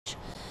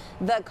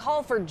The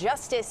call for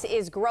justice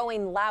is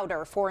growing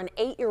louder for an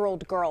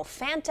 8-year-old girl.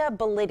 Fanta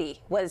Bility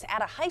was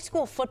at a high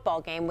school football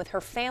game with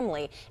her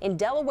family in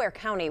Delaware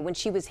County when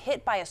she was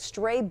hit by a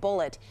stray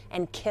bullet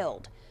and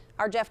killed.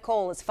 Our Jeff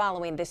Cole is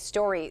following this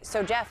story.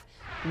 So, Jeff,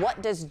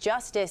 what does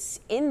justice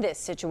in this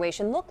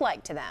situation look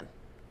like to them?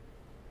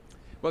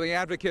 Well, the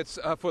advocates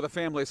for the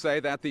family say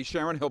that the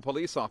Sharon Hill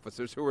police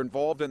officers who were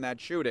involved in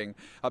that shooting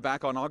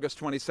back on August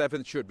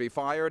 27th should be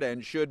fired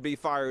and should be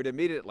fired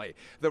immediately.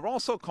 They're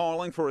also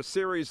calling for a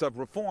series of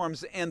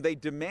reforms, and they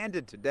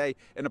demanded today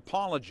an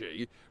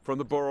apology from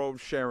the borough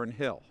of Sharon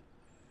Hill.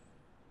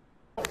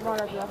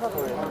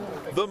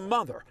 The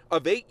mother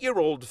of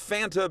 8-year-old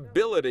Fanta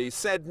Bility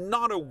said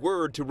not a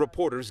word to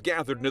reporters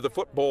gathered near the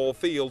football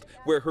field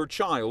where her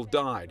child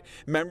died.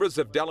 Members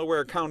of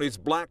Delaware County's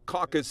Black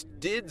Caucus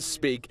did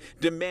speak,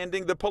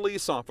 demanding the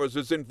police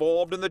officers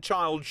involved in the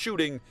child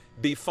shooting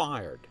be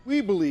fired. We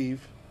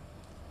believe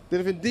that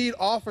if indeed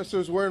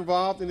officers were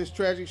involved in this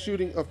tragic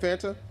shooting of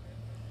Fanta,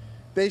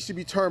 they should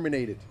be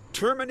terminated.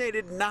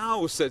 Terminated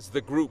now, says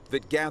the group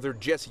that gathered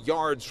just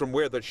yards from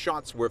where the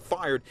shots were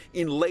fired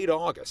in late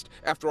August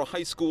after a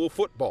high school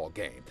football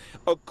game.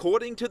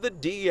 According to the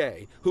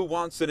DA, who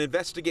wants an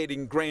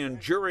investigating grand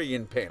jury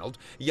impaneled,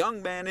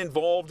 young men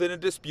involved in a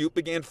dispute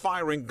began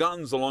firing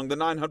guns along the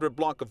 900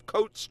 block of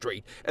Coate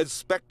Street as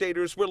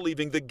spectators were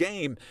leaving the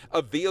game.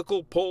 A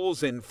vehicle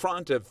pulls in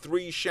front of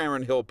 3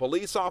 Sharon Hill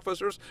police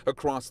officers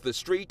across the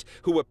street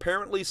who,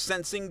 apparently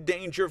sensing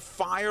danger,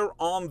 fire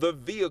on the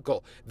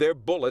vehicle. Their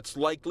bullets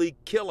likely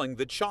killing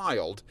the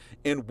child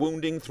and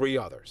wounding 3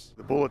 others.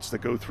 The bullets that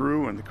go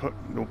through and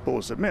the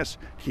bullets that miss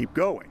keep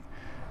going,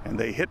 and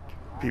they hit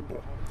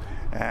people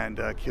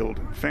and killed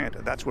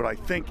Fanta. That's what I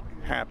think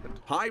happened.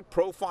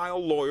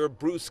 High-profile lawyer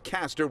Bruce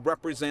Castor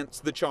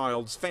represents the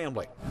child's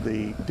family.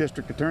 The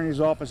district attorney's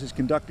office is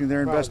conducting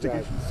their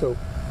investigation. So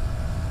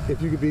if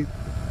you could be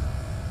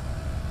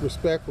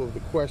respectful of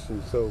the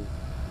question, so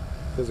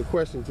there's a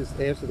question, just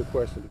answer the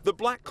question. The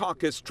Black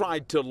Caucus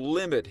tried to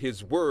limit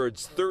his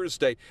words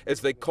Thursday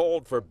as they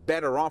called for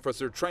better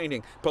officer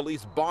training,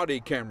 police body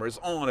cameras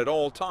on at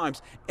all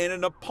times, and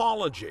an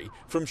apology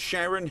from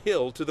Sharon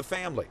Hill to the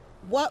family.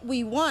 What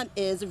we want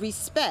is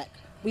respect.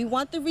 We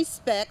want the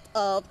respect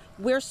of,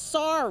 we're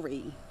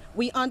sorry.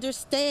 We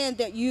understand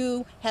that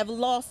you have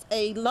lost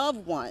a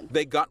loved one.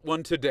 They got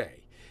one today.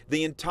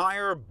 The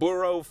entire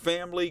borough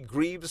family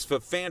grieves for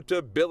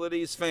Fanta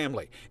Bility's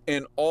family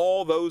and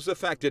all those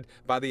affected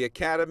by the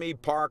Academy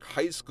Park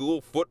High School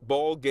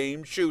football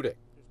game shooting.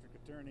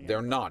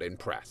 They're not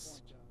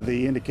impressed.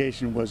 The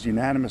indication was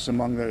unanimous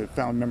among the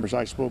family members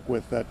I spoke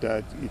with that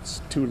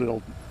it's too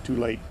little, too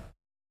late.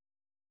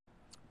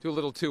 Too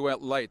little, too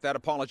late. That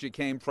apology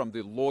came from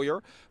the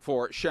lawyer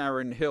for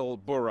Sharon Hill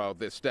Borough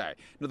this day.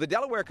 Now, the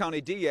Delaware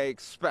County DA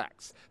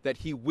expects that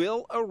he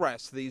will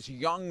arrest these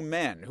young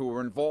men who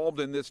were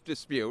involved in this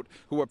dispute,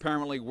 who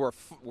apparently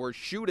were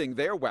shooting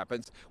their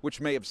weapons,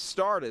 which may have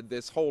started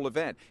this whole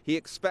event. He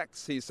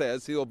expects, he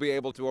says, he'll be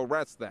able to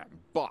arrest them.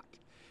 But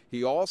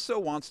he also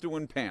wants to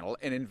impanel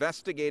an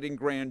investigating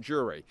grand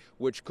jury,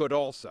 which could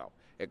also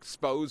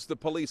expose the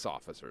police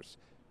officers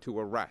to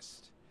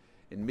arrest.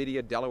 In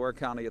Media, Delaware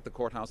County at the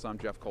courthouse, I'm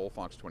Jeff Cole,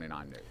 Fox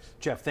 29 News.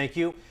 Jeff, thank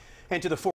you. And to the